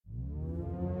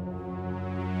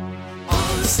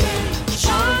stage,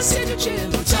 on stage with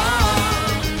Jim and Tom.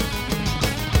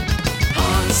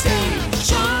 On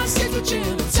stage, on stage with Jim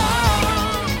and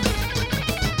Tom.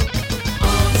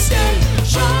 On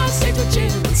stage, on stage with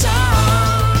Jim and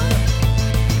Tom.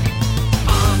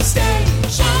 On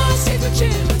stage, on stage with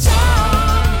Jim and Tom.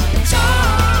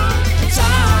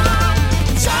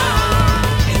 Tom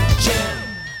and Jim.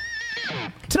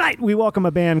 Tonight, we welcome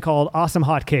a band called Awesome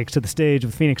Hotcakes to the stage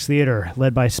of Phoenix Theater,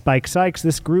 led by Spike Sykes.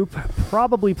 This group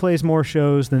probably plays more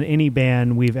shows than any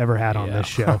band we've ever had on this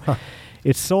show.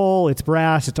 It's soul, it's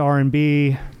brass, it's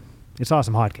R&B, it's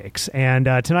Awesome Hotcakes. And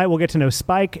tonight, we'll get to know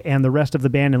Spike and the rest of the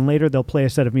band, and later they'll play a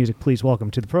set of music. Please welcome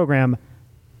to the program,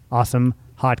 Awesome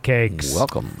Hotcakes.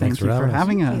 Welcome. Thanks for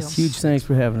having us. Huge thanks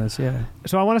for having us, yeah.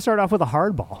 So I want to start off with a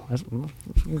hardball. It's going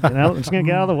to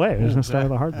get out of the way. We're just going to start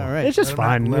with a hardball. All right. It's just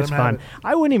fun. It's fun.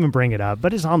 I wouldn't even bring it up,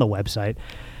 but it's on the website.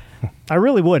 I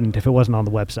really wouldn't if it wasn't on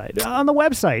the website. On the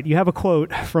website, you have a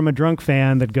quote from a drunk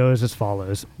fan that goes as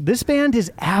follows. This band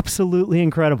is absolutely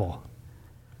incredible,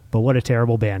 but what a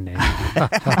terrible band name.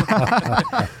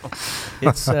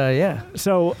 It's, yeah.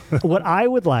 So what I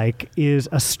would like is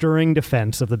a stirring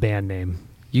defense of the band name.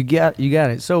 You got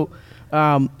it. So,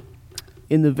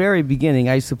 in the very beginning,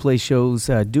 I used to play shows,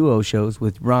 duo shows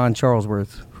with Ron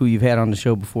Charlesworth, who you've had on the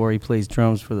show before. He plays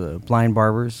drums for the Blind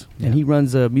Barbers, and he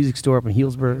runs a music store up in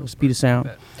Healdsburg, Speed of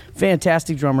Sound.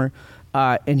 Fantastic drummer.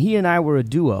 And he and I were a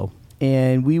duo,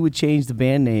 and we would change the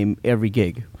band name every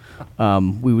gig.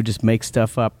 We would just make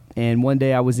stuff up. And one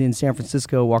day I was in San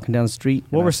Francisco walking down the street.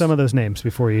 What were some of those names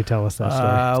before you tell us that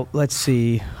story? Let's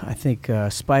see. I think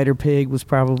Spider Pig was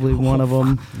probably one of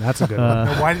them. That's a good one.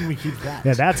 Why didn't we keep that?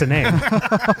 Yeah, that's a name.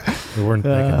 We weren't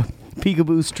thinking.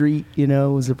 Peekaboo Street,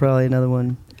 was probably another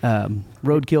one.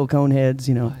 Roadkill Coneheads,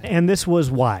 And this was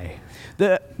why?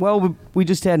 We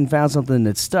just hadn't found something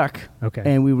that stuck. Okay.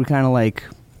 And we were kind of like,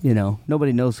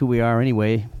 nobody knows who we are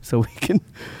anyway, so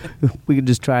we can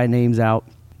just try names out.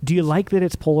 Do you like that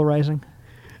it's polarizing?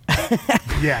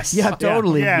 Yes. Yeah,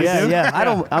 totally. Yes.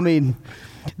 Yeah.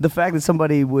 The fact that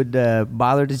somebody would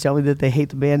bother to tell me that they hate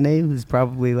the band name is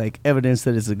probably like evidence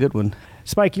that it's a good one.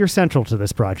 Spike, you're central to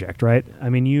this project, right? I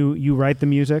mean, you write the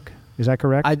music. Is that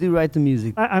correct? I do write the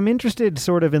music. I'm interested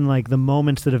sort of in like the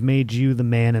moments that have made you the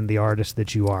man and the artist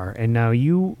that you are. And now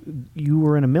you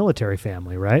were in a military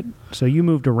family, right? So you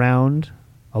moved around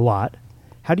a lot.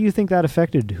 How do you think that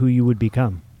affected who you would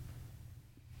become?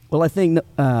 Well, I think,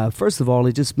 first of all,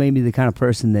 it just made me the kind of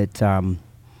person that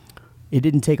it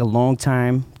didn't take a long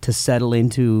time to settle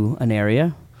into an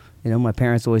area. My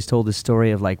parents always told this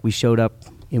story of like we showed up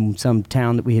in some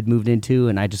town that we had moved into,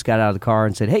 and I just got out of the car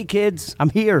and said, "Hey, kids, I'm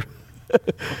here."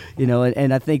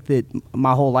 And I think that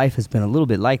my whole life has been a little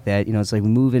bit like that. It's like we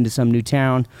move into some new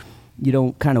town. You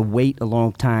don't kind of wait a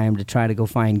long time to try to go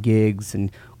find gigs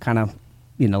and kind of,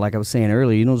 like I was saying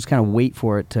earlier, you don't just kind of wait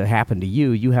for it to happen to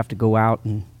you. You have to go out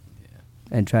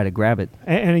and try to grab it.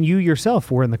 And you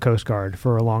yourself were in the Coast Guard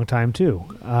for a long time, too.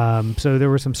 So there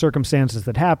were some circumstances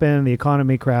that happened. The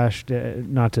economy crashed,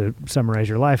 not to summarize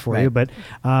your life for you, but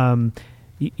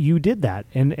you did that.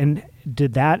 And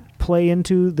did that play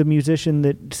into the musician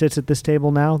that sits at this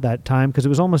table now, that time? Because it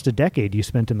was almost a decade you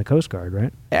spent in the Coast Guard,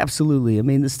 right? Absolutely. I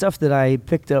mean, the stuff that I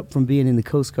picked up from being in the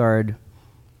Coast Guard,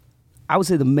 I would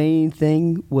say the main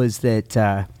thing was that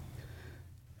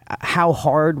how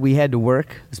hard we had to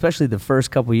work, especially the first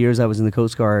couple of years I was in the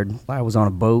Coast Guard. I was on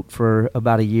a boat for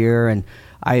about a year, and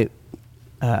I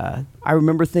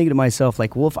remember thinking to myself,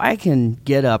 like, well, if I can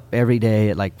get up every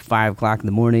day at like 5 o'clock in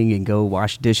the morning and go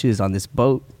wash dishes on this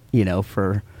boat,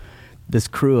 for this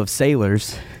crew of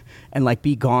sailors, and like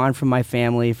be gone from my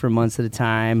family for months at a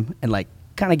time, and like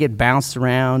kind of get bounced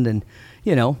around, and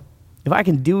if I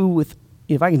can deal with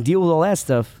all that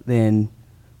stuff, then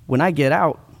when I get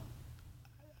out,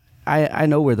 I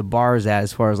know where the bar is at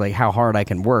as far as like how hard I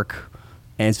can work.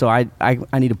 And so I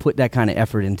need to put that kind of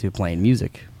effort into playing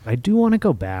music. I do want to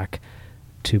go back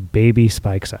to baby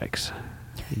Spike Sykes,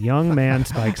 young man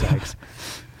Spike Sykes.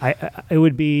 It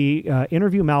would be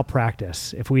interview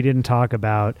malpractice if we didn't talk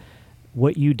about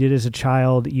what you did as a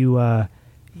child. You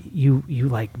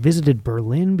like visited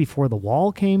Berlin before the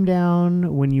wall came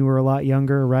down when you were a lot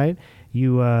younger, right?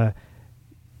 You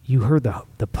heard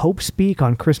the Pope speak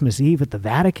on Christmas Eve at the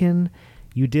Vatican.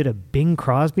 You did a Bing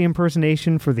Crosby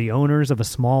impersonation for the owners of a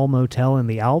small motel in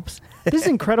the Alps. This is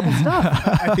incredible stuff.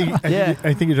 I think you're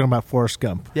talking about Forrest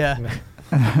Gump. Yeah.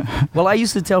 Well, I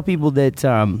used to tell people that,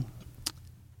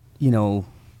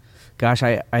 gosh,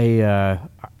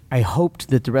 I hoped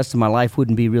that the rest of my life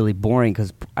wouldn't be really boring,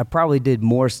 because I probably did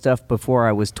more stuff before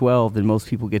I was 12 than most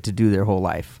people get to do their whole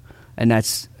life. And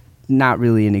that's not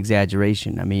really an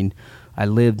exaggeration. I mean, I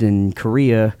lived in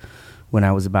Korea when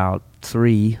I was about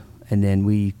 3, and then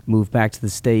we moved back to the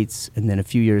States, and then a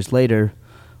few years later,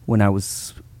 when I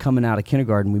was coming out of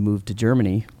kindergarten, we moved to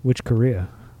Germany. Which Korea?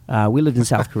 We lived in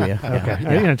South Korea. Okay.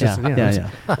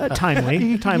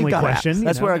 Timely question.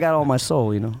 That's where I got all my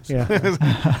soul, Yeah. Because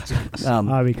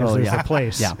there's yeah. a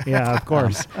place. Yeah. Yeah, of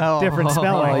course. Different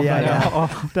spelling.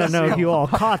 Don't know if you all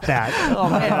caught that.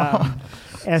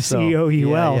 SEOUL.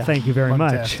 yeah. Thank you very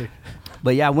Fantastic. much.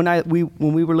 But yeah, when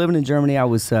we were living in Germany, I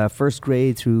was first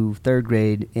grade through third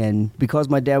grade, and because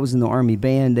my dad was in the Army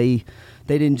band, they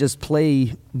didn't just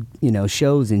play,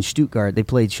 shows in Stuttgart. They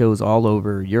played shows all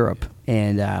over Europe,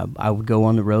 and I would go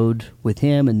on the road with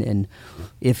him. And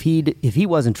if he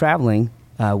wasn't traveling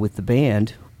with the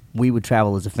band, we would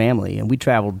travel as a family, and we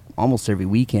traveled almost every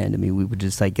weekend. I mean, we would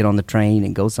just like get on the train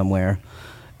and go somewhere.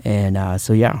 And my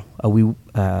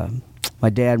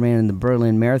dad ran in the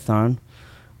Berlin Marathon.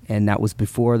 And that was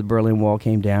before the Berlin Wall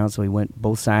came down, so he went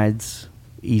both sides,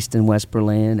 East and West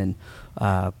Berlin, and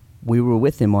we were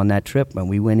with him on that trip. And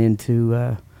we went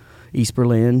into East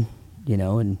Berlin,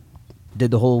 and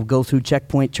did the whole go through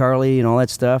Checkpoint Charlie and all that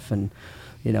stuff. And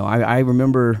I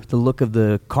remember the look of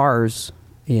the cars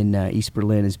in East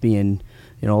Berlin as being,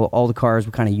 all the cars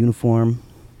were kind of uniform.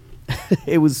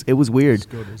 It was weird.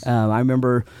 I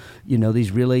remember,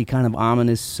 these really kind of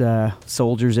ominous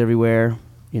soldiers everywhere,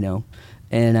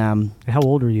 And how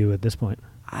old were you at this point?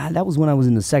 that was when I was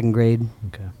in the second grade.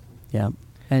 Okay. Yeah.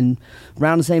 And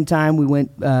around the same time, we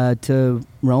went to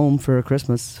Rome for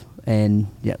Christmas. And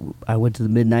yeah, I went to the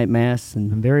midnight mass.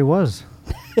 And And there he was,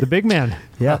 the big man.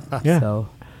 yeah. Yeah. So,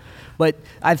 but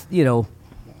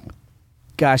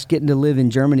gosh, getting to live in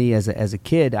Germany as a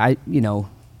kid, you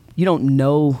don't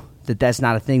know that that's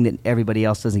not a thing that everybody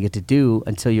else doesn't get to do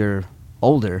until you're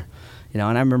older. And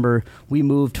I remember we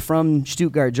moved from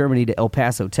Stuttgart, Germany to El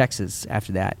Paso, Texas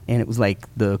after that. And it was like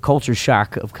the culture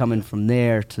shock of coming from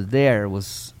there to there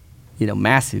was,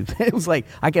 massive. It was like,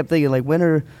 I kept thinking like, when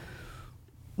are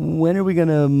we going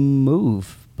to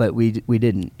move? But we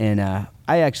didn't. And I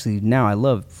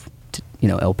love,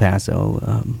 El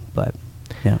Paso. But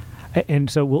yeah. And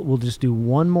so we'll just do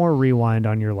one more rewind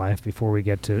on your life before we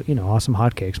get to awesome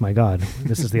hotcakes. My God,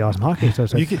 this is the awesome hotcakes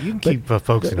episode. You can keep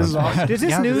focusing on that. Is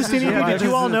this news to you? Did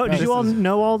you all know? Did you all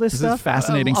know all this stuff? This is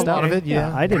fascinating A stuff. lot of it,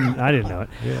 yeah. I didn't know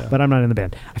it, but I'm not in the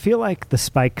band. I feel like the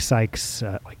Spike Sykes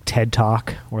like TED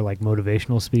Talk or like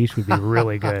motivational speech would be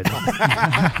really good.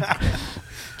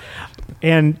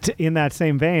 And in that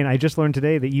same vein, I just learned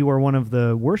today that you are one of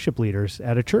the worship leaders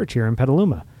at a church here in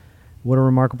Petaluma. What a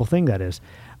remarkable thing that is.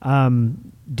 What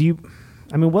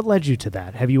led you to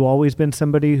that? Have you always been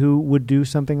somebody who would do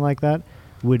something like that?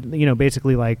 Would,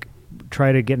 basically like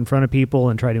try to get in front of people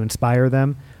and try to inspire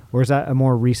them? Or is that a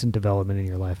more recent development in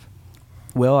your life?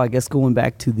 Well, I guess going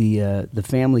back to the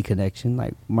family connection,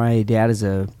 like my dad is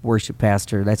a worship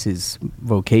pastor. That's his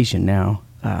vocation now.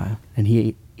 And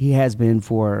he has been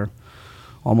for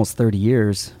almost 30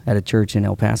 years at a church in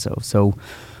El Paso. So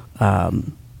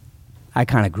I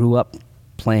kind of grew up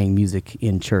playing music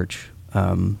in church.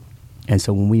 And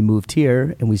so when we moved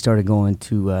here and we started going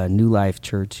to New Life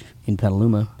Church in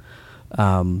Petaluma,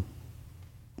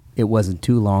 it wasn't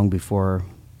too long before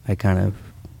I kind of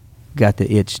got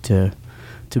the itch to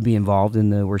be involved in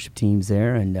the worship teams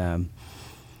there. And,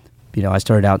 I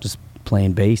started out just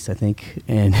playing bass, I think.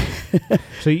 And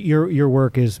so your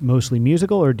work is mostly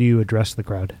musical, or do you address the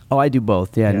crowd? Oh, I do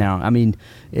both. Yeah. Yeah. Now, I mean,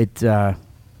 it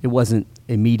wasn't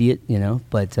immediate,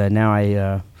 but now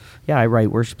I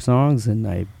write worship songs, and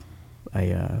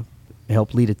I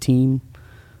help lead a team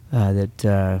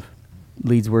that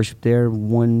leads worship there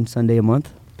one Sunday a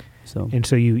month. So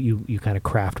you kind of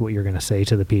craft what you're going to say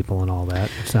to the people and all that.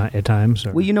 It's not at times.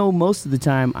 Or? Well, most of the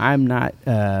time I'm not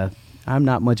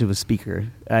much of a speaker.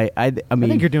 I mean, I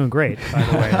think you're doing great, by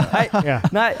the way.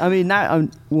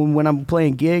 When I'm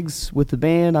playing gigs with the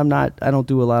band, I don't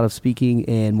do a lot of speaking,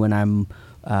 and when I'm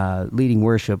leading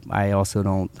worship, I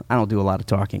don't do a lot of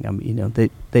talking.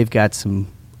 They've got some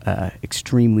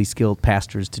extremely skilled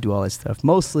pastors to do all that stuff.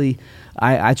 Mostly,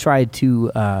 I try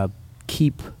to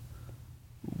keep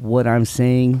what I'm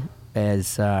saying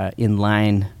as in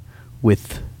line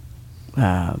with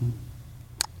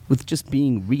just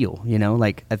being real.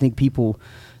 Like I think people,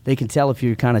 they can tell if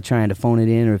you're kind of trying to phone it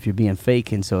in or if you're being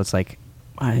fake, and so it's like,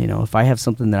 if I have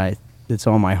something that's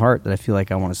on my heart that I feel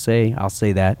like I want to say, I'll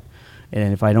say that.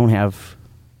 And if I don't have,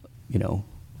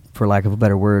 for lack of a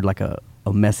better word, like a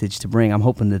message to bring, I'm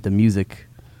hoping that the music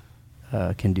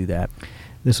can do that.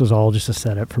 This was all just a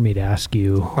setup for me to ask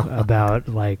you about,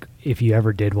 like, if you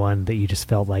ever did one that you just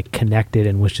felt like connected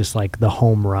and was just like the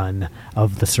home run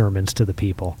of the sermons to the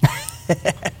people.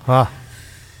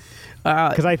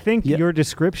 Because I think yeah. your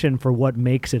description for what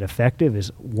makes it effective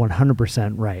is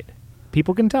 100% right.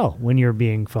 People can tell when you're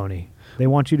being phony. They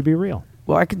want you to be real.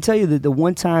 Well, I can tell you that the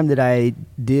one time that I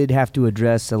did have to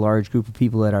address a large group of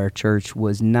people at our church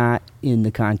was not in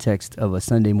the context of a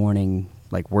Sunday morning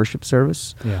like worship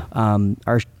service. Yeah.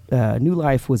 Our New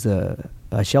Life was a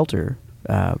shelter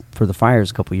for the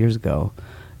fires a couple years ago,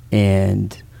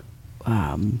 and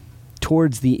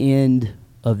towards the end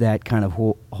of that kind of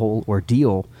whole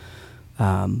ordeal,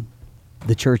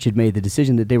 the church had made the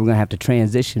decision that they were going to have to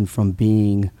transition from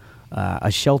being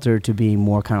a shelter to being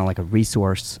more kind of like a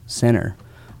resource center.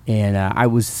 And I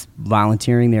was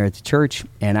volunteering there at the church,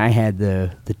 and I had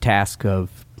the task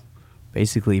of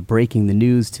basically breaking the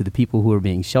news to the people who were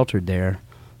being sheltered there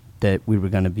that we were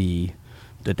going to be,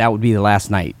 that would be the last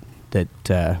night that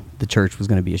the church was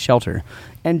going to be a shelter.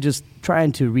 And just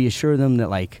trying to reassure them that,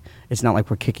 like, it's not like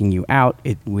we're kicking you out.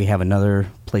 We have another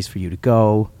place for you to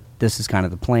go. This is kind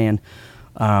of the plan.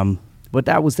 But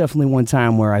that was definitely one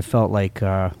time where I felt like,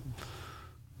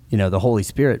 the Holy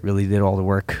Spirit really did all the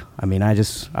work. I mean, I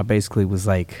basically was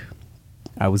like,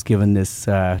 I was given this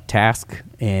task,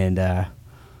 and,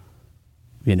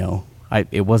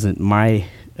 it wasn't my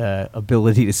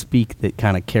ability to speak that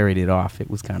kind of carried it off.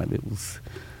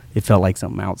 It felt like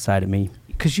something outside of me.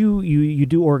 Because you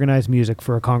do organize music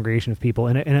for a congregation of people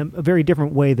in a very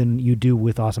different way than you do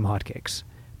with Awesome Hotcakes.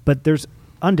 But there's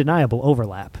undeniable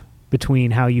overlap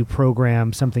between how you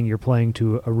program something you're playing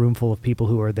to a room full of people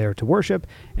who are there to worship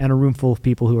and a room full of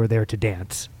people who are there to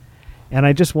dance. And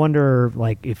I just wonder,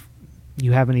 like, if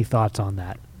you have any thoughts on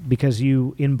that. Because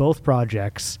you, in both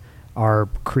projects, are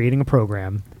creating a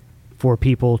program for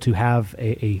people to have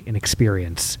an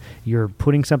experience. You're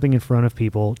putting something in front of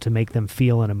people to make them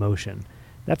feel an emotion.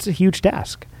 That's a huge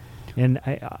task. And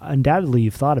undoubtedly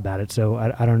you've thought about it, so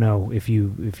I don't know if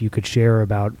you could share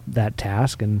about that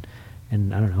task and I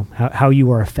don't know how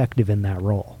you are effective in that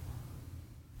role.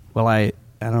 Well, I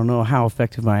don't know how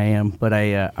effective I am, but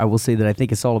I will say that I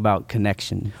think it's all about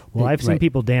connection. Well, I've seen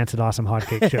people dance at Awesome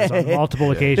Hotcake shows on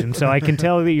multiple occasions, so I can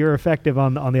tell that you're effective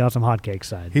on the Awesome Hotcake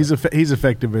side. He's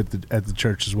effective at the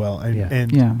church as well,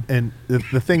 and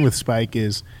the thing with Spike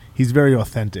is he's very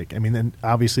authentic. I mean, and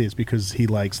obviously it's because he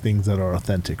likes things that are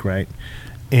authentic, right?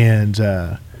 And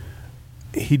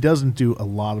he doesn't do a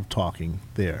lot of talking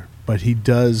there, but he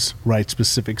does write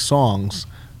specific songs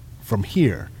from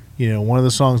here. One of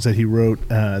the songs that he wrote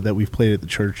that we've played at the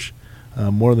church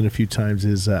more than a few times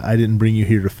is "I Didn't Bring You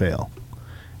Here to Fail,"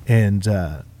 and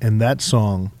that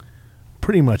song,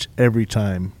 pretty much every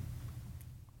time,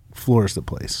 floors the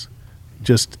place.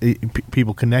 Just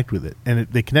people connect with it, and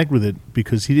they connect with it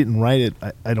because he didn't write it.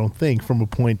 I don't think from a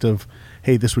point of,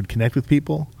 hey, this would connect with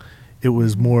people. It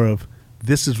was more of,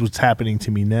 this is what's happening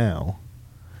to me now.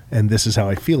 And this is how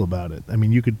I feel about it. I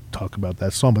mean, you could talk about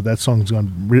that song, but that song's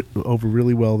gone over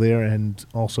really well there, and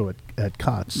also at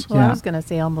COTS. Well, I was going to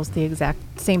say almost the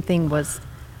exact same thing was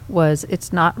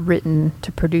it's not written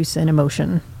to produce an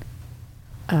emotion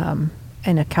in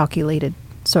a calculated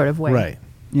sort of way. Right.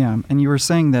 Yeah, and you were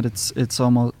saying that it's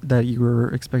almost that you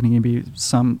were expecting it to be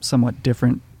somewhat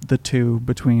different, the two,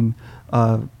 between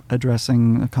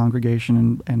addressing a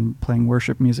congregation and playing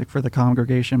worship music for the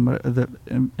congregation, but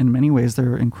in many ways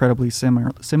they're incredibly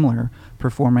similar,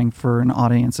 performing for an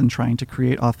audience and trying to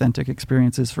create authentic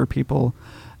experiences for people.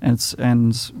 And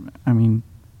I mean,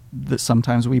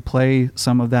 sometimes we play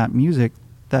some of that music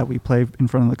that we play in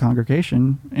front of the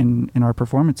congregation in our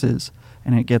performances,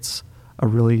 and it gets a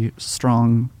really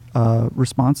strong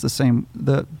response. Maybe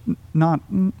not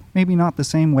the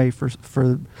same way for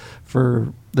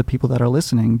the people that are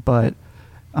listening, but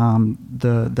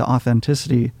the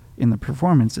authenticity in the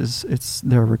performance it's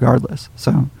there regardless.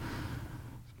 So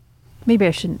maybe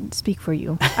I shouldn't speak for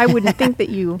you. I wouldn't think that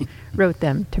you wrote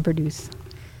them to produce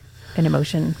an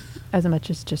emotion as much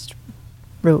as just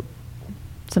wrote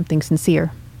something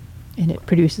sincere and it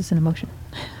produces an emotion.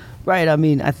 Right. I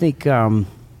mean, I think, so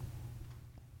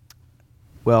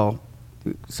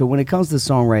when it comes to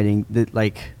songwriting,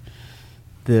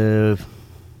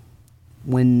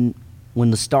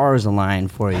 when the stars align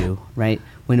for you, right?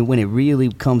 When it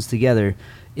really comes together,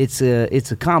 it's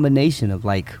a combination of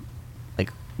like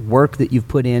work that you've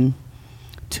put in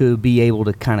to be able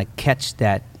to kind of catch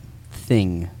that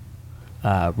thing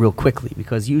real quickly,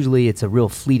 because usually it's a real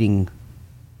fleeting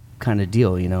kind of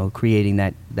deal, creating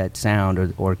that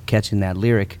sound or catching that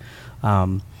lyric.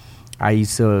 I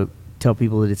used to tell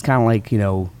people that it's kind of like,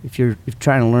 if you're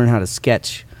trying to learn how to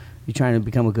sketch, you're trying to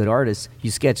become a good artist,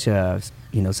 you sketch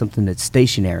something that's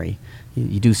stationary.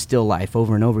 You do still life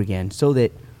over and over again, so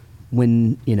that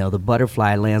when the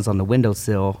butterfly lands on the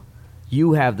windowsill,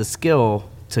 you have the skill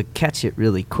to catch it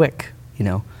really quick, you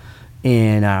know.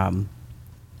 And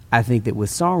I think that with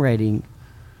songwriting,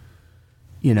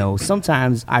 you know,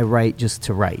 sometimes I write just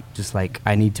to write, just like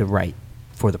I need to write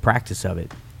for the practice of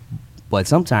it. But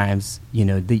sometimes, you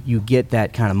know, you get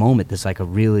that kind of moment that's like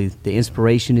the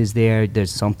inspiration is there.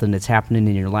 There's something that's happening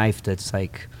in your life that's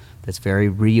very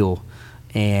real.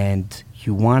 And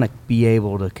you want to be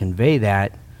able to convey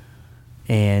that.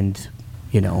 And,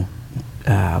 you know,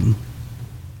 I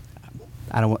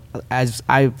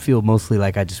feel mostly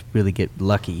like I just really get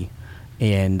lucky.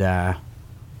 And,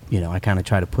 you know, I kind of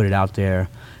try to put it out there.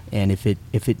 And if it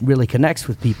really connects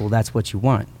with people, that's what you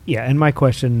want. Yeah, and my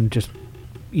question just,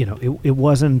 you know, it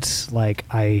wasn't like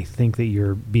I think that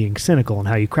you're being cynical in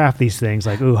how you craft these things.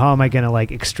 Like, ooh, how am I going to like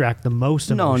extract the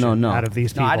most emotion out of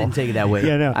these people? No, I didn't take it that way.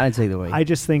 Yeah, no, I didn't take it that way. I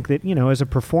just think that, you know, as a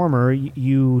performer,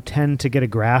 you tend to get a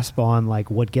grasp on like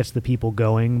what gets the people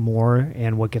going more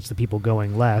and what gets the people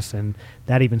going less. And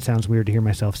that even sounds weird to hear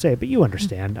myself say, but you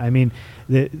understand. I mean,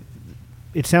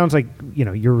 it sounds like, you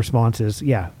know, your response is,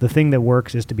 yeah, the thing that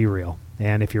works is to be real.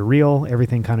 And if you're real,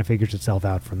 everything kind of figures itself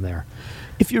out from there.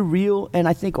 If you're real, and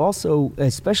I think also,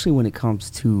 especially when it comes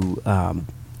to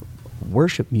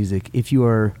worship music, if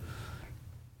you're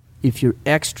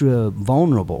extra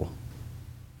vulnerable,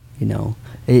 you know,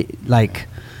 you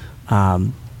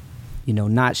know,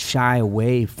 not shy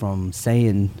away from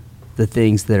saying the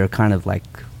things that are kind of like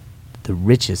the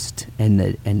richest and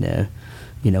the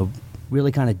you know,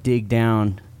 really kind of dig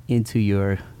down into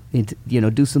you know,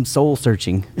 do some soul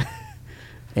searching.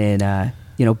 And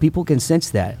you know, people can sense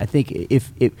that. I think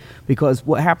because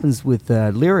what happens with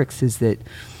lyrics is that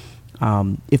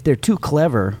if they're too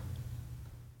clever,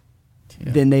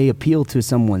 then they appeal to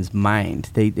someone's mind.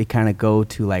 They kind of go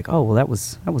to like, oh, well, that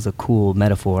was a cool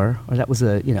metaphor, or that was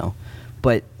a, you know,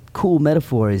 but cool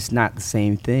metaphor is not the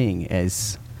same thing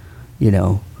as, you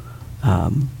know,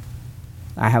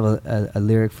 I have a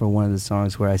lyric for one of the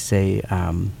songs where I say,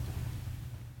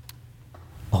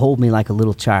 hold me like a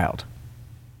little child.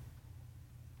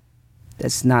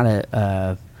 That's not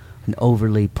an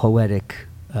overly poetic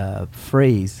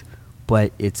phrase,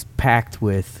 but it's packed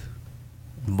with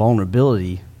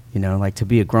vulnerability. You know, like to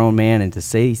be a grown man and to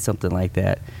say something like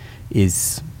that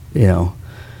is, you know,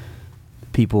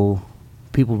 people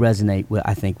resonate with,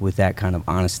 I think, with that kind of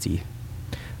honesty.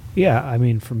 Yeah, I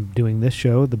mean, from doing this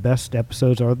show, the best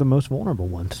episodes are the most vulnerable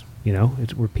ones. You know,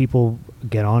 it's where people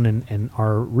get on and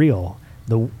are real.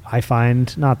 I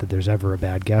find, not that there's ever a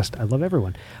bad guest, I love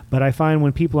everyone, but I find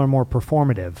when people are more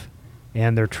performative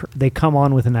and they come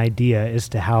on with an idea as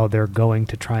to how they're going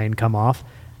to try and come off,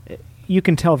 you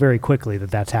can tell very quickly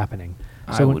that that's happening.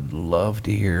 So I would love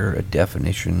to hear a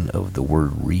definition of the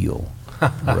word real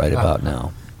right about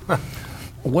now.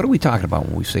 What are we talking about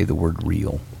when we say the word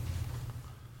real?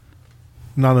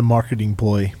 Not a marketing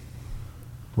ploy,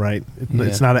 right?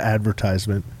 It's not an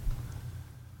advertisement.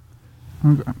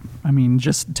 I mean,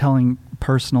 just telling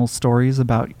personal stories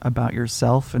about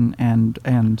yourself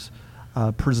and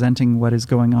presenting what is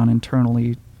going on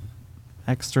internally,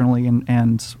 externally,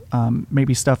 and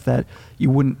maybe stuff that you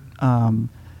wouldn't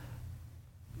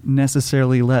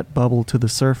necessarily let bubble to the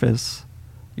surface.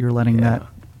 You're letting that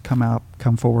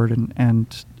come forward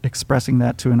and expressing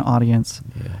that to an audience.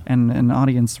 Yeah. And an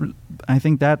audience, I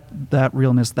think that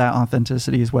realness, that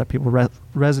authenticity is what people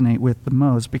resonate with the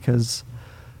most, because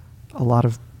a lot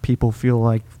of people feel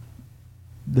like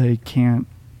they can't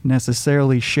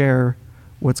necessarily share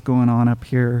what's going on up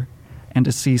here, and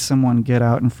to see someone get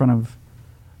out in front of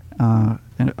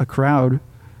a crowd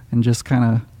and just kind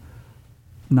of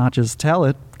not just tell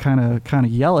it, kind of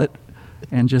yell it,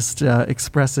 and just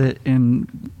express it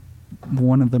in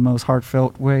one of the most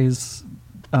heartfelt ways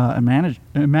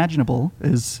imaginable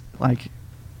is like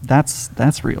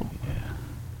that's real. Yeah.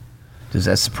 Does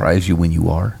that surprise you when you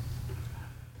are?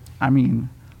 I mean,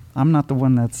 I'm not the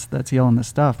one that's yelling this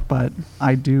stuff, but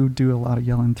I do a lot of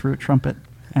yelling through a trumpet.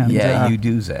 And, yeah, you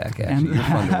do, Zach. Actually, you're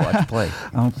fun to watch play.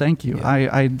 Oh, thank you. Yeah.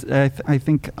 I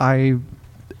think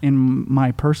in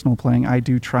my personal playing, I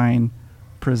do try and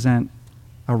present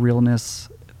a realness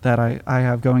that I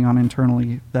have going on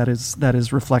internally that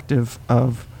is reflective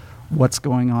of what's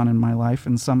going on in my life,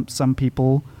 and some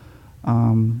people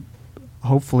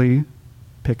hopefully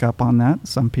pick up on that.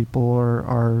 Some people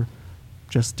are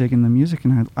just digging the music,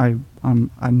 and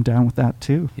I'm down with that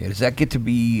too. Yeah, does that get to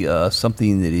be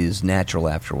something that is natural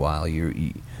after a while?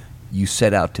 You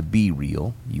set out to be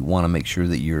real. You want to make sure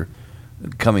that you're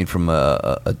coming from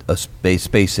a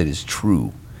space that is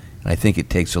true. And I think it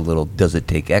takes a little. Does it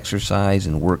take exercise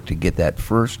and work to get that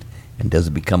first, and does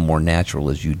it become more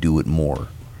natural as you do it more?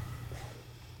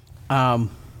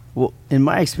 Well, in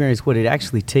my experience, what it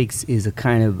actually takes is a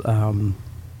kind of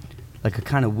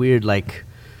weird,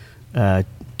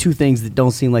 two things that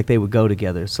don't seem like they would go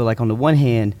together. So, like, on the one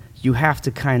hand, you have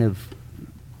to kind of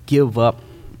give up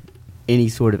any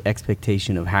sort of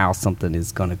expectation of how something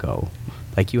is going to go.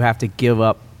 Like, you have to give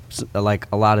up, like,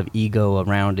 a lot of ego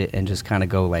around it and just kind of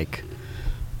go, like,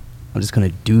 I'm just going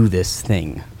to do this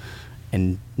thing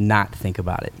and not think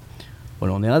about it. But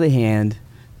on the other hand,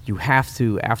 you have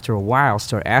to, after a while,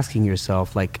 start asking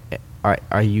yourself, like,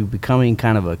 are you becoming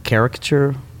kind of a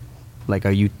caricature? Like,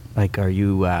 are you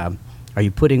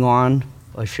putting on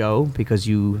a show because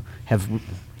you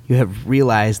have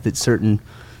realized that certain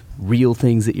real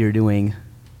things that you're doing,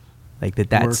 like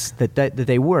that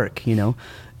they work, you know,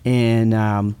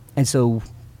 and so,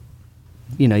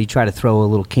 you know, you try to throw a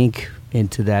little kink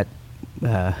into that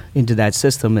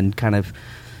system and kind of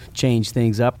change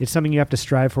things up. It's something you have to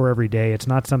strive for every day. It's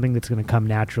not something that's going to come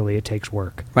naturally. It takes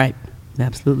work. Right.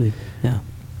 Absolutely. Yeah.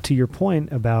 To your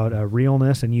point about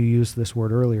realness, and you used this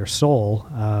word earlier, soul,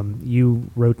 you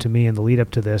wrote to me in the lead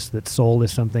up to this that soul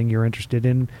is something you're interested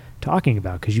in talking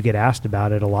about because you get asked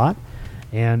about it a lot.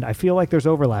 And I feel like there's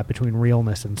overlap between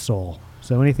realness and soul.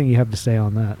 So anything you have to say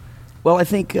on that? Well, I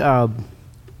think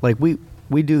like we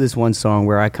do this one song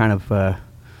where I kind of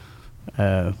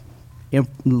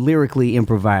lyrically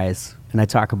improvise, and I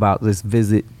talk about this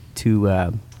visit to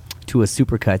a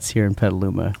Supercuts here in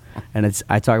Petaluma, and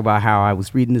I talk about how I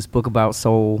was reading this book about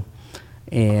soul,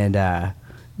 and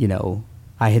you know,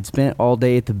 I had spent all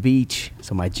day at the beach,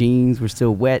 so my jeans were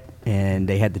still wet, and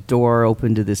they had the door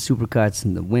open to this Supercuts,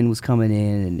 and the wind was coming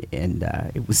in, and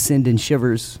it was sending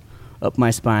shivers up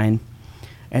my spine,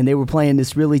 and they were playing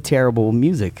this really terrible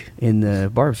music in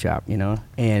the barbershop, you know,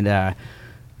 and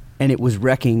it was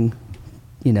wrecking,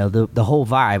 you know, the whole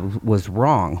vibe was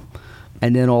wrong.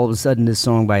 And then all of a sudden this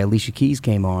song by Alicia Keys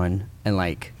came on, and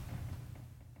like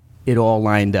it all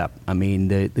lined up. I mean,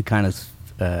 the kind of,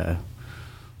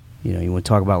 you know, you want to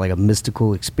talk about like a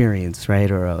mystical experience,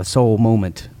 right? Or a soul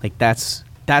moment. Like that's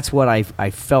what I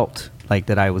felt like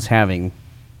that I was having.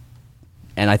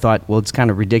 And I thought, well, it's kind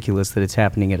of ridiculous that it's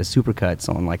happening at a Supercuts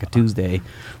on like a Tuesday.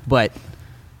 But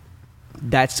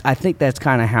I think that's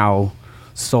kind of how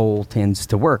soul tends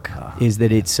to work, is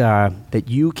that it's that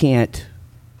you can't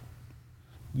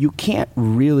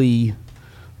really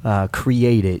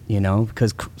create it, you know,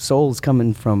 because soul is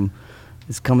coming from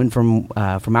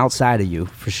outside of you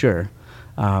for sure.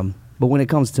 But when it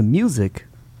comes to music,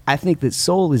 I think that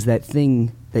soul is that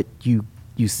thing that you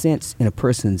sense in a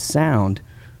person's sound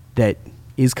that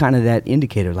is kind of that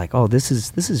indicator, like, oh, this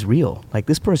is real, like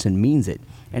this person means it.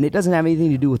 And it doesn't have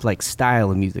anything to do with like style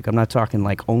of music. I'm not talking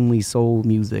like only soul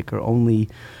music or only,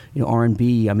 you know,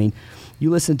 R&B. I mean, you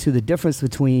listen to the difference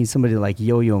between somebody like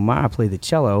Yo-Yo Ma play the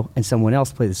cello and someone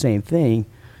else play the same thing.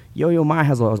 Yo-Yo Ma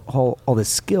has all this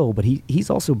skill, but he's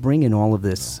also bringing all of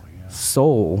this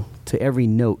soul to every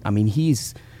note. I mean, he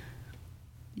is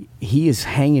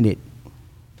hanging it,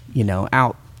 you know,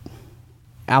 out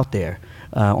there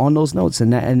on those notes,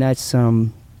 and that's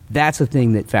a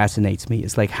thing that fascinates me.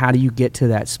 It's like, how do you get to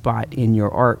that spot in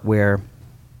your art where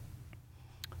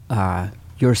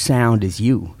your sound is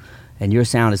you, and your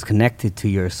sound is connected to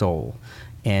your soul?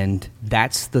 And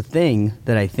that's the thing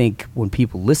that I think when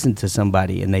people listen to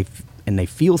somebody and they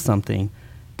feel something,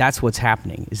 that's what's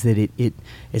happening. Is that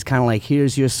it's kind of like,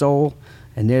 here's your soul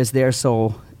and there's their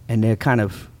soul, and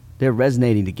they're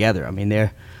resonating together. I mean,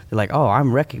 they're like, oh,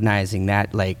 I'm recognizing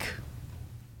that, like,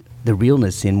 the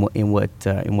realness in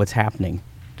what's happening.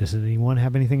 Does anyone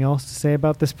have anything else to say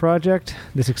about this project,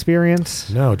 this experience?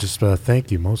 No, just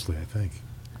thank you mostly, I think,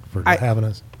 for having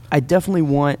us. I definitely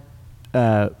want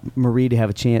Marie to have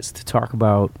a chance to talk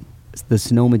about the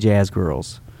Sonoma Jazz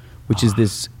Girls, which is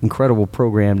this incredible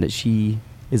program that she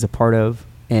is a part of,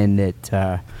 and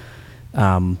that,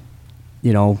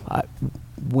 you know,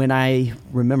 when I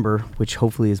remember, which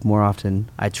hopefully is more often,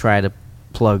 I try to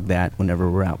plug that whenever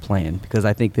we're out playing, because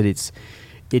I think that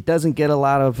it doesn't get a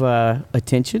lot of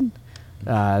attention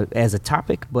as a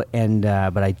topic, but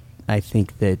I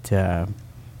think that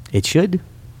it should,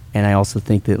 and I also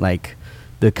think that, like,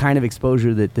 the kind of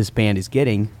exposure that this band is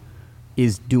getting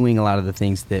is doing a lot of the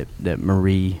things that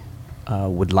Marie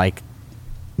would like,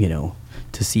 you know,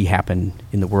 to see happen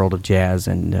in the world of jazz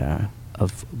and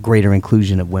of greater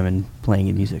inclusion of women playing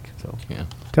in music. So yeah,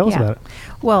 tell us about it.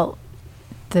 Well,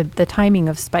 the timing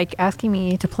of Spike asking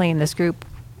me to play in this group,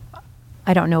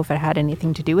 I don't know if it had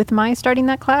anything to do with my starting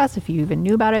that class, if you even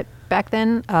knew about it back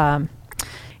then.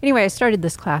 Anyway, I started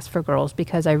this class for girls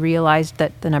because I realized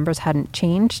that the numbers hadn't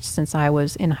changed since I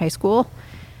was in high school.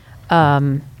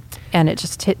 And it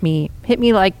just hit me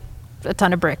like a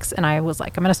ton of bricks, and I was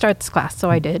like, I'm going to start this class. So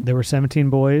I did. There were 17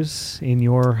 boys in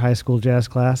your high school jazz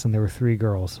class, and there were 3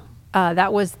 girls.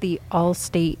 That was the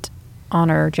all-state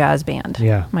honor jazz band.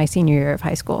 Yeah. My senior year of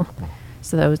high school.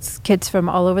 So those kids from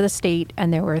all over the state,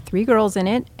 and there were 3 girls in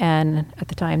it. And at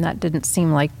the time, that didn't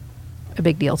seem like a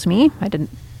big deal to me. I didn't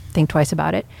think twice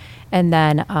about it. And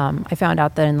then I found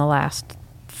out that in the last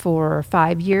 4 or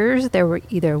 5 years, there were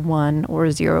either 1 or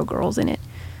 0 girls in it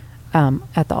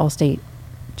at the all-state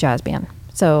jazz band.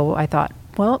 So I thought,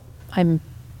 well, I'm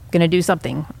going to do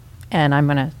something. And I'm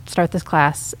going to start this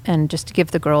class, and just to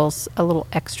give the girls a little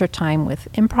extra time with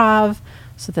improv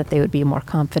so that they would be more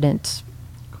confident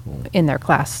in their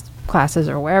classes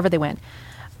or wherever they went.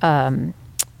 And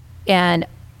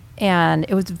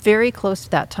it was very close to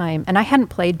that time. And I hadn't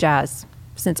played jazz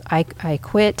since I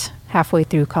quit halfway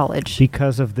through college.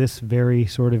 Because of this very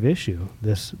sort of issue,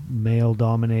 this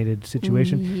male-dominated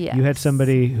situation. Yes. You had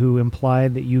somebody who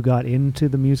implied that you got into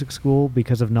the music school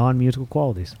because of non-musical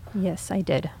qualities. Yes, I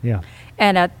did. Yeah.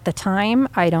 And at the time,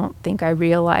 I don't think I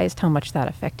realized how much that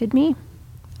affected me.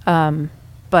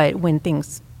 But when thing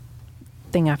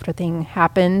after thing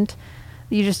happened,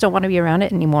 you just don't want to be around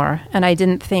it anymore. And I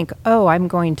didn't think, oh, I'm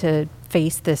going to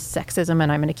face this sexism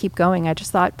and I'm going to keep going. I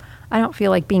just thought, I don't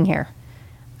feel like being here.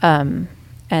 And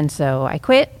so I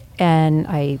quit, and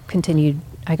I continued.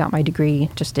 I got my degree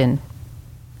just in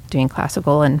doing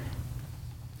classical, and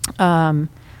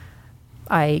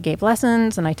I gave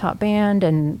lessons and I taught band.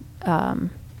 And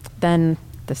then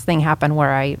this thing happened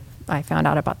where I found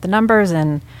out about the numbers,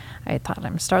 and I thought I'm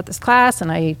going to start this class,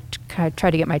 and I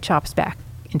tried to get my chops back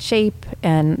in shape.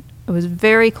 And it was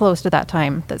very close to that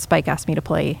time that Spike asked me to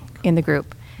play in the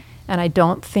group. And I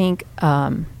don't think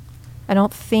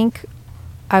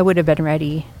I would have been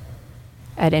ready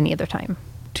at any other time.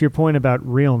 To your point about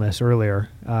realness earlier,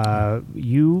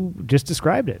 you just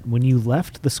described it. When you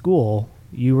left the school,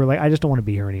 you were like, I just don't want to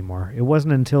be here anymore. It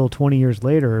wasn't until 20 years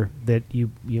later that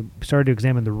you started to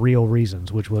examine the real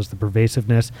reasons, which was the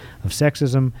pervasiveness of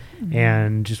sexism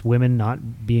and just women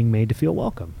not being made to feel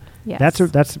welcome. Yes.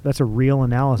 That's a real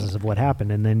analysis of what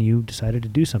happened, and then you decided to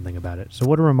do something about it. So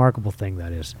what a remarkable thing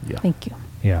that is. Yeah. Thank you.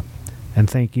 Yeah. And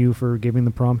thank you for giving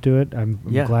the prompt to it. I'm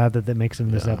glad that makes it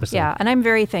in this episode. Yeah, and I'm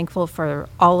very thankful for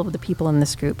all of the people in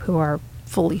this group who are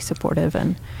fully supportive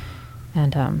and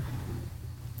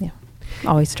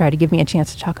always try to give me a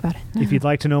chance to talk about it. If you'd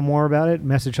like to know more about it,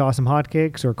 message Awesome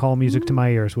Hotcakes or call Music to My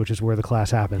Ears, which is where the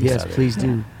class happens. Yes, please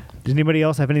do. Does anybody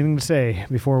else have anything to say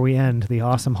before we end the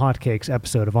Awesome Hotcakes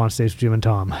episode of On Stage with Jim and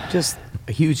Tom? Just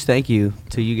a huge thank you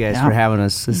to you guys for having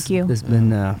us. Thank you. It's been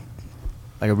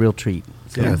like a real treat.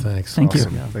 Yeah, thanks. Thank you.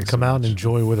 Yeah, thanks Come so out much. and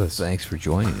enjoy with us. Thanks for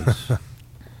joining us.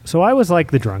 So I was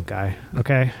like the drunk guy,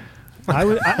 okay? I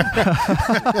was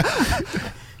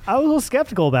a little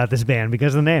skeptical about this band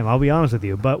because of the name, I'll be honest with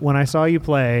you. But when I saw you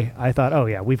play, I thought, oh,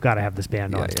 yeah, we've got to have this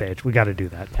band on stage. We got to do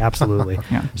that. Absolutely.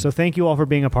 Yeah. So thank you all for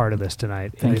being a part of this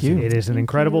tonight. Thank you. It is an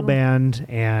incredible band.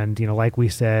 And, like we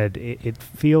said, it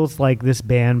feels like this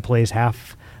band plays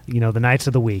half the nights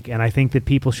of the week, and I think that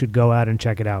people should go out and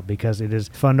check it out because it is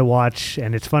fun to watch,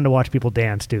 and it's fun to watch people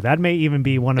dance too. That may even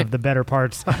be one of the better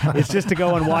parts. It's just to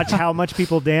go and watch how much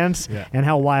people dance and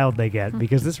how wild they get,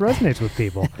 because this resonates with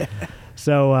people.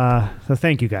 So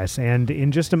thank you guys. And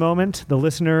in just a moment, the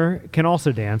listener can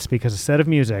also dance because a set of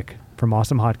music from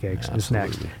Awesome Hotcakes is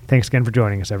next. Thanks again for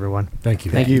joining us, everyone. Thank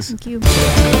you. Thank you. Thank you.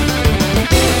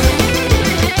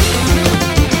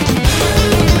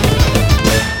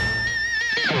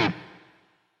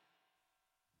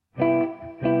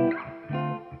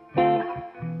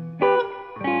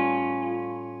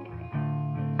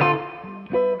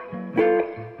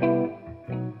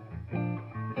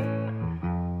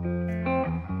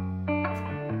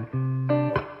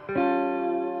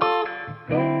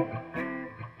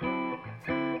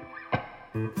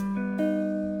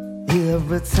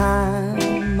 Every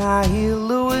time I hear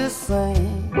Louis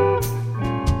sing,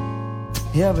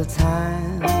 every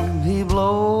time he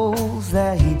blows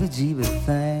that heebie-jeebie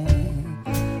thing,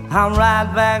 I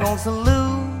ride back on St.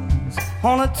 Louis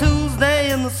on a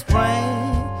Tuesday in the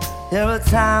spring. Every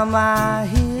time I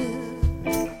hear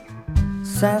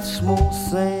Satchmo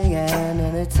sing, and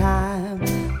anytime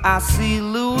I see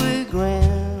Louis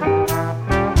grin,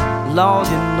 Lord,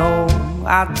 you know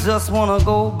I just wanna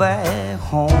go back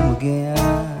home again.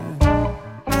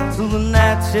 To the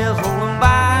Natchez rolling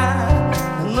by,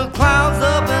 and the clouds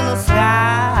up in the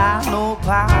sky. No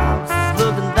pops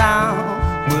looking down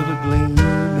with a gleam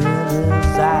in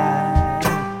his eye.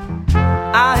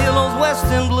 I hear those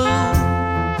Western blues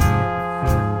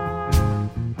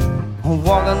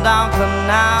walking down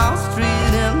Canal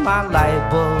Street in my light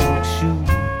bulb shoes.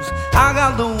 I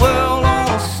got the world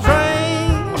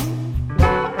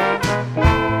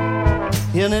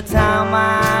Anytime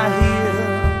I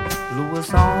hear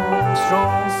Louis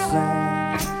Armstrong sing.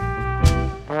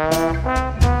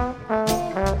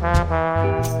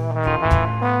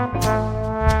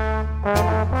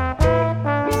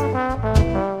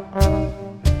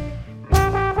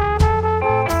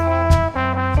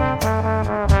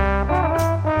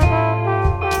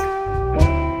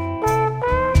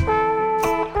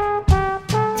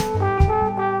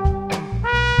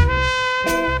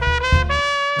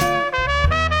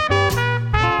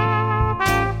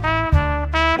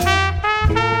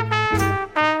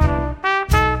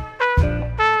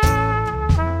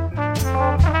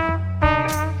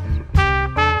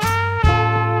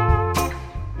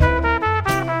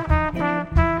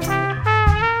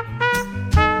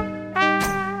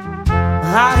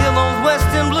 I hear those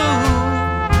Western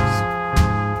blues.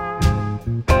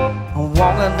 I'm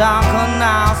walking down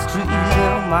Canal Street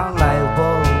in my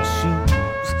lightbulb shoes.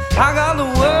 I got the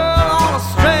world on a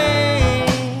string.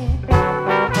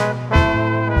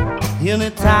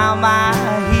 Anytime I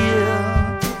hear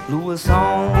Louis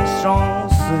Armstrong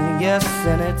sing, yes,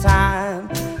 anytime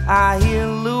I hear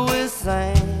Louis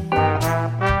sing,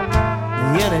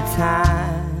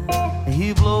 anytime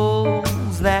he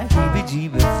blows that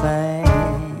heebie-jeebie thing,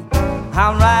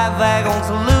 I'm right back on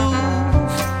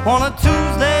Toulouse on a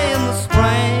Tuesday in the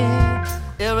spring.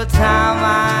 Every time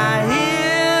I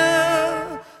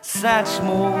hear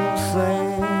Satchmo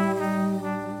sing,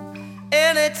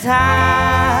 anytime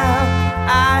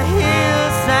I hear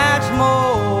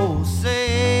Satchmo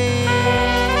sing.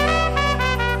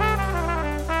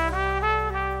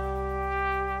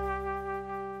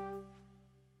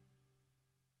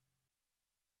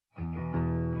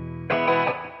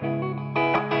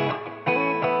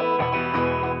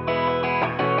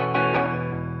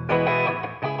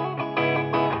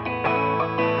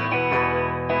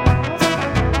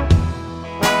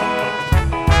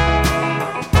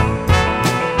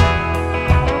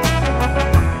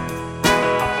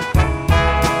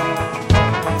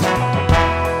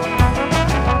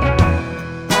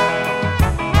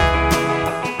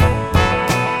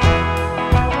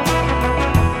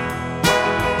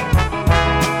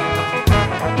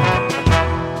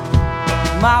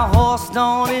 My horse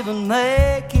don't even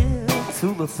make it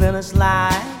to the finish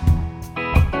line.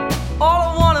 All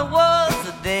I wanted was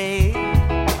a day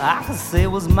I could say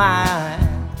was mine.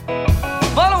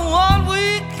 But I'm 1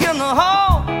 week in the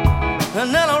hole,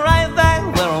 and then I'm right back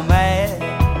where I'm at.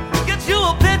 Get you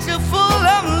a picture full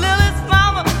of Lily's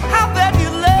mama, I bet you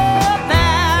love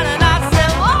that. And I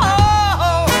said,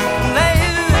 oh,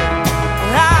 baby,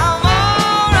 I'm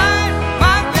alright.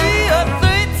 Might be a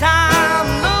 3-time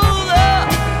loser,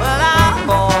 but I'm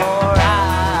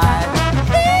alright.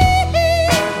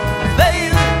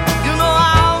 Baby, you know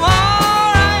I'm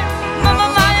alright. Mama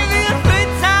might be a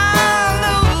 3-time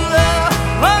loser,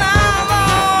 but I'm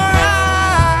alright.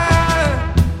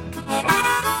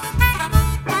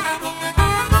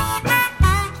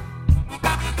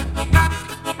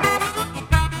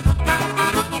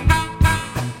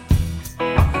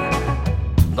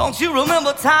 Don't you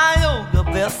remember Tayo, the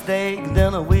best steak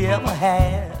dinner we ever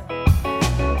had?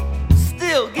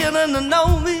 Still getting to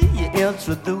know me, you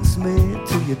introduced me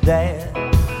to your dad.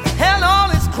 Had all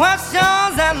these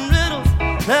questions and riddles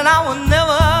that I would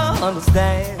never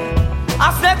understand.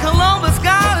 I said Columbus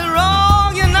got it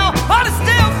wrong, you know, but it's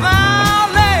still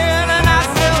found land. And I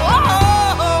said,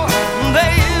 oh,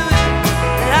 baby,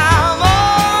 I'm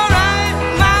alright.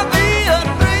 Might be a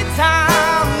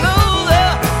 3-time loser,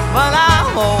 but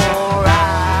I'm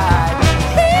alright.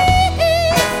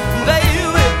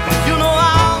 Baby, you know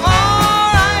I'm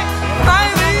alright.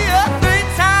 Might be a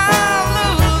 3-time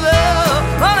loser,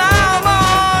 but I'm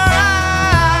alright.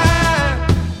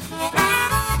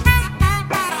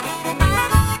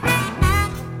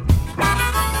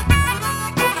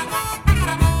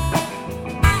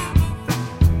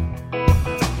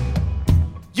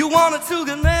 You wanted to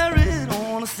get married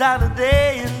on a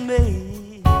Saturday in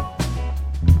May.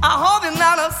 I hope you're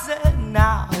not upset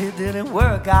now, it didn't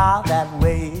work out that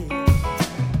way.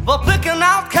 But picking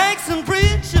out cakes and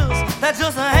preachers, that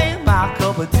just ain't my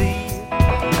cup of tea.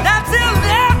 That till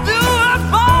death do us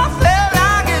both, said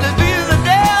I get to be the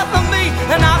death of me.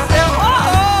 And I said,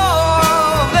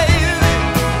 oh, baby,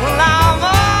 well I'm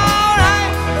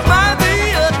alright. Might be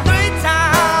a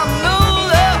 3-time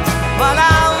loser, but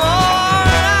I'm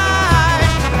alright.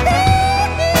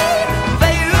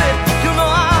 Baby, you know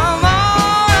I'm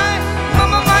alright.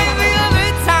 Mama might be a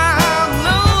 3-time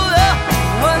loser,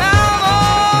 but I'm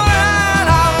alright,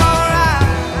 I'm alright.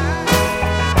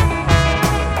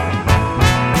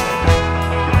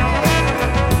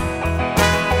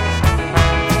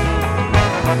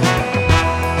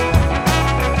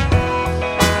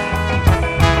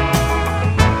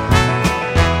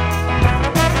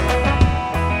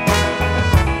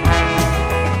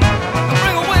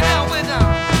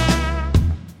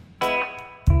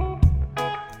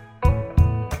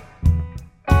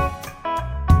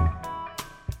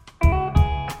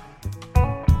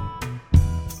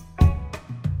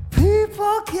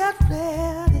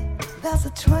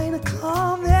 train a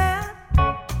comment,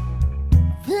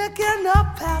 picking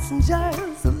up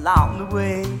passengers along the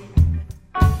way.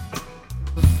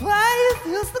 Faith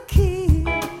is the key,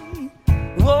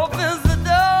 opens the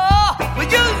door,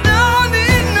 but you don't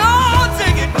need no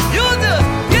ticket. You just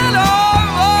get on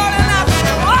board and I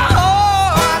say,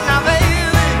 oh, now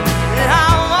baby,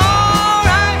 I'm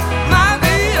alright. Might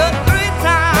be a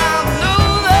 3-time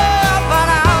loser, but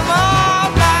I'm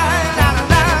alright.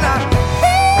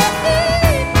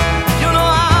 You know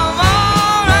I'm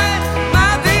alright.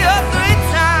 Might be a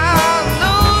 3-time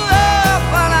loser,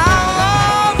 but I'm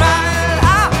alright.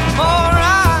 I'm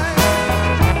alright.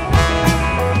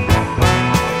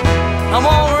 I'm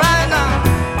alright now.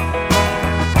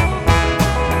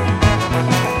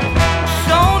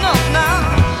 Shown up now.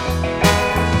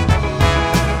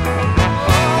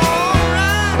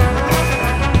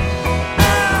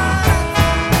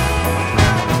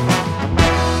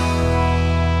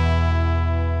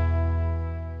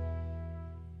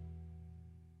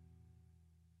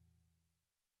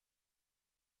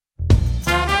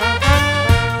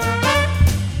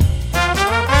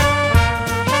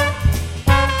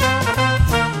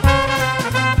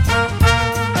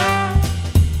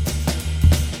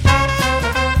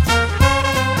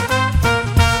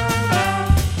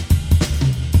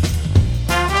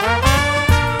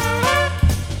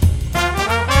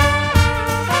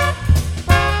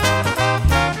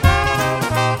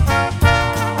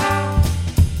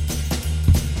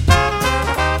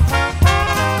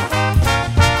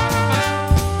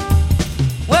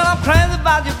 Well, I'm crazy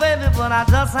about you, baby, but I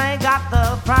just ain't got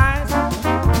the price.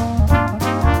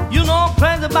 You know I'm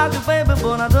crazy about you, baby,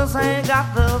 but I just ain't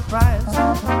got the price.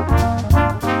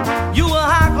 You a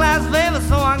high class baby,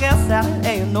 so I guess that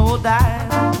ain't no dice.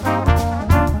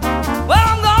 Well,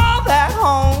 I'm going back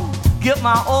home, get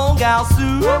my old gal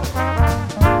Sue.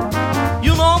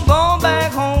 You know I'm going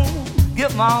back home,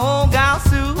 get my old gal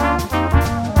Sue.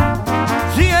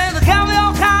 She ain't the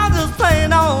caviar kind, just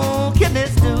plain old kidney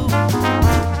stew.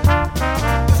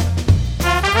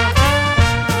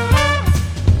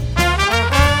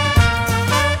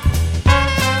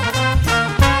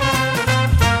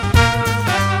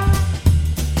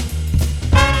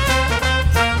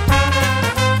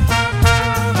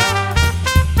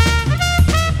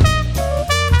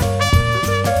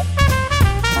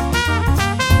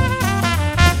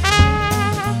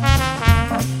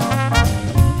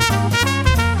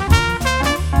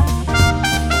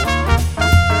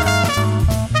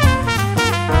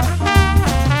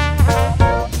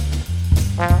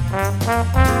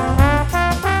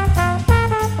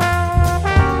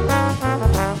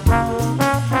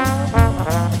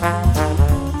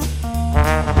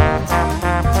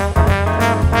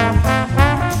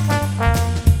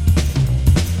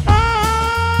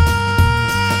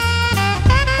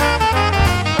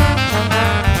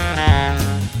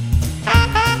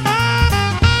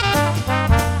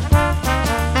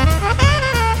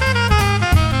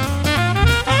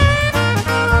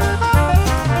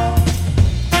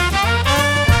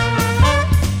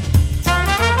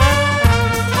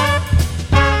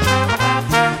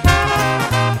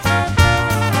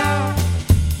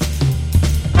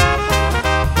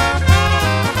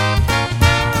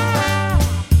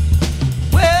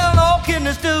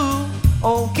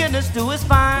 Oh, kidney stew is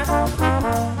fine.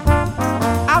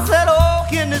 I said, oh,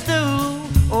 kidney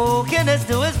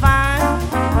stew is fine.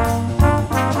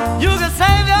 You can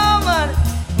save your money,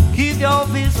 keep your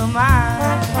peace of mind.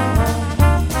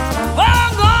 Well,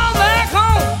 I'm going back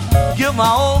home, get my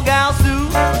old gal Sue.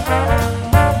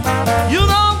 You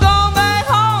know I'm going back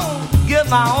home, get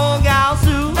my old gal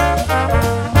Sue.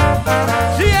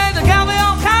 She ain't the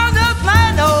caviar kind, just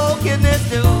plain old kidney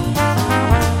stew.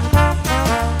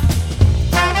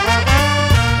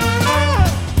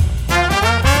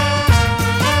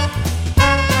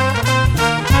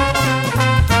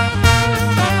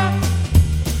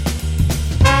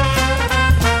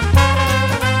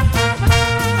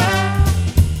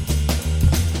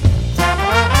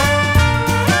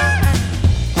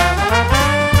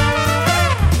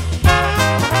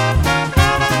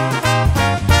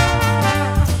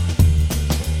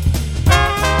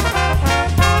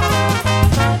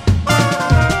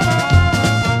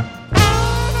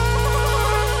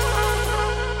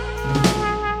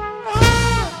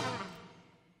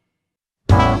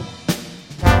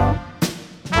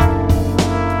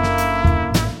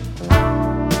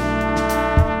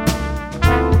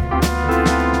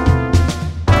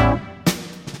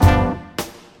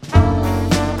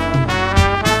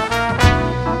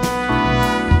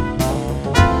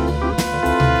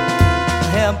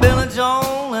 Billy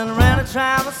Joel and Randy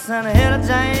Travis and a head of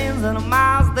James and a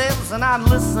Miles Davis Yes, and I'd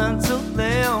listen to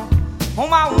them on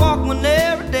my Walkman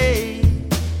every day.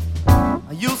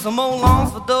 I used some old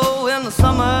Longs for dough in the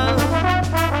summer.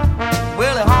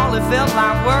 Well, it hardly felt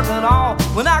like work at all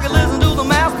when I could listen to the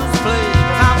masters play.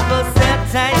 I'm a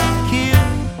cassette tape kid,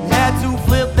 had to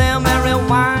flip them and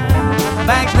rewind.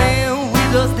 Back then, we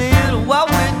just did what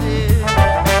we did.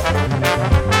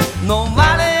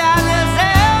 Nobody out there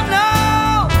said no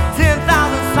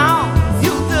 10,000 songs.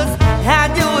 You just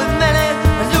had you as many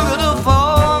as you could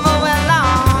afford. Moving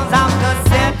longs, I'm a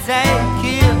cassette tape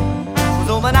kid.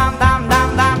 So, but I'm down,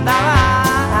 down, down, down.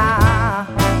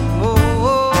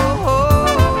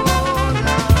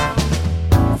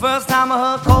 First time I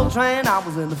heard Coltrane, I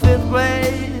was in the 5th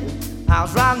grade. I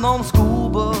was riding on the school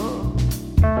bus.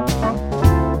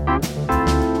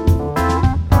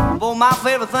 Bought my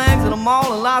favorite things at the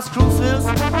mall in Las Cruces.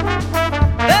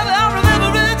 Baby, I remember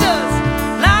it just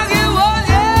like it was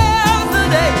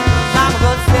yesterday. I'm a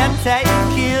cassette tape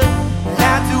kid,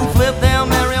 had to flip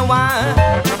them and rewind.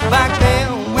 Back then,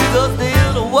 we just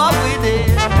did what we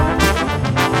did.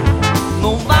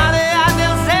 Nobody out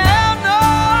there said no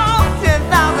 10,000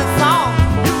 songs.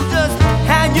 You just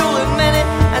had your minute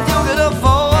and you could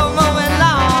afford moving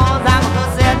longs. I'm a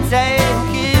cassette tape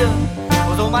kid.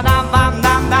 Was on my dime, dime,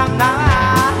 dime, dime, dime.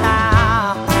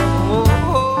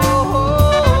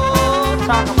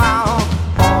 Talk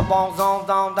about bombs on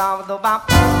down, down with the bop.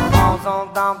 Bombs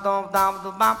on down, down, down with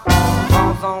the bop.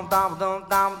 Bombs on down, down,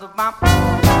 down with the bop.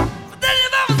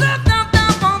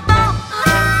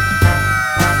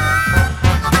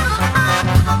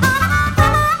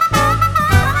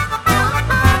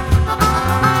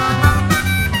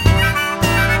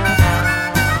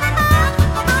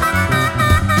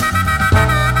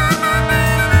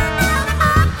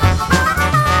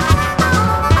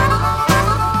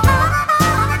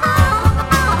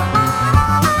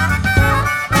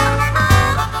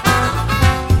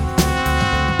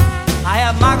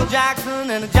 Jackson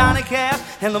and the Johnny Cash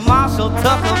and the Marshall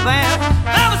Tucker Band.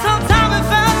 There was some time it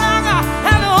felt like I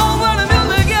had the whole world of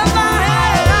music in my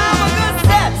head. I'm a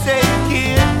cassette tape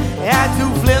kid, had to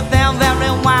flip them and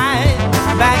rewind.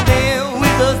 Back then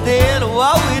we just did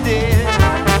what we did.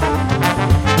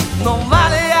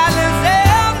 Nobody out there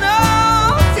said no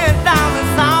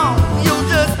 10,000 songs. You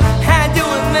just had you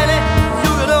as many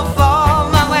you could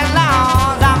afford. My way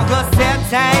long, I'm a cassette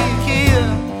tape kid.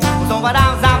 So what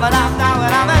I'm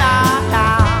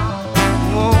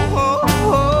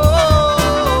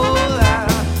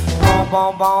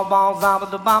Bom bom bom zamba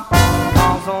da bum,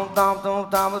 bom zom dum dum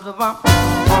dum da bum,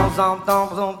 bom zom dum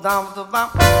dum dum da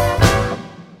bum.